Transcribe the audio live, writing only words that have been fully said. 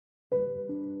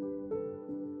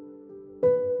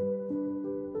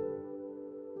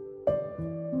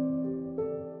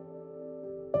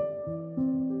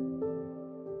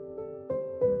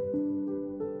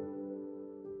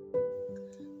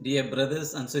Dear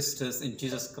brothers and sisters in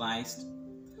Jesus Christ,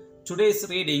 today's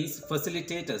readings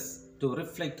facilitate us to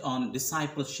reflect on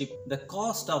discipleship. The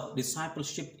cost of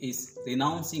discipleship is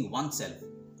renouncing oneself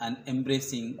and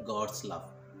embracing God's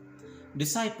love.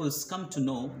 Disciples come to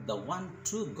know the one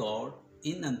true God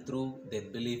in and through their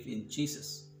belief in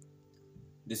Jesus.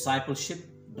 Discipleship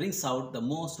brings out the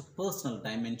most personal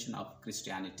dimension of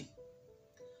Christianity.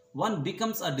 One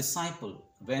becomes a disciple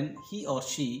when he or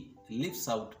she lives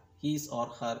out his or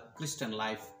her Christian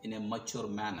life in a mature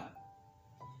manner.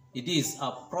 It is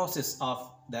a process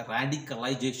of the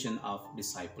radicalization of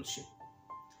discipleship.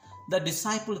 The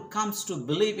disciple comes to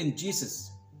believe in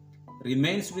Jesus,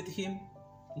 remains with him,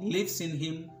 lives in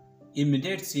him,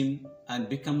 imitates him, and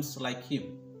becomes like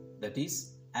him, that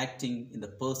is, acting in the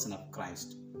person of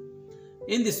Christ.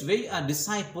 In this way, a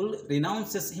disciple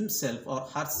renounces himself or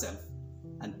herself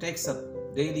and takes up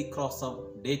daily cross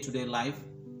of day-to-day life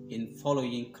in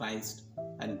following Christ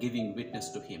and giving witness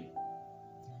to him.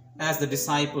 As the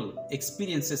disciple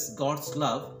experiences God's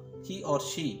love, he or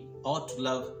she ought to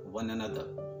love one another.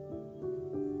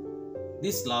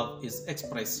 This love is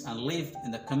expressed and lived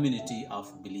in the community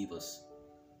of believers.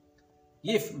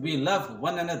 If we love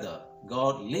one another,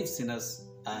 God lives in us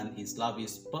and his love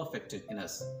is perfected in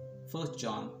us. 1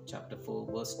 John chapter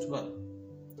 4 verse 12.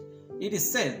 It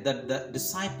is said that the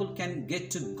disciple can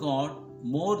get to God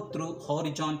more through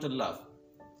horizontal love,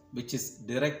 which is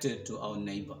directed to our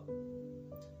neighbor.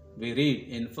 We read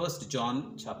in 1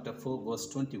 John chapter 4 verse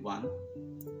 21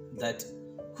 that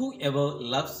whoever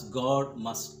loves God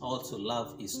must also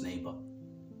love his neighbor.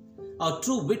 Our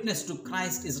true witness to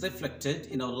Christ is reflected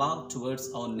in our love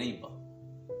towards our neighbor.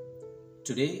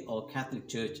 Today, our Catholic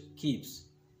Church keeps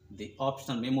the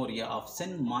optional memoria of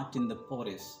Saint Martin de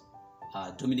Porres,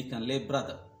 a Dominican lay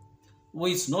brother, who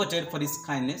is noted for his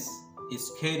kindness,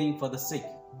 his caring for the sick,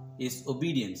 his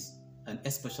obedience, and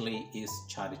especially his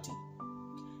charity.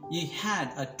 He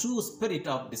had a true spirit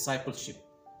of discipleship.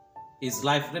 His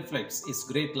life reflects his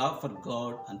great love for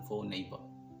God and for neighbor.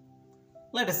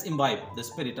 Let us imbibe the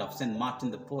spirit of Saint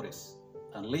Martin de Porres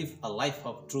and live a life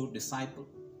of true disciple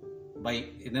by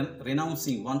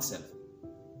renouncing oneself,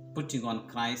 putting on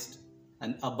Christ,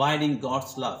 and abiding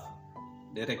God's love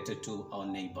directed to our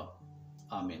neighbor.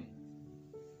 Amen.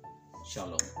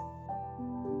 Shalom.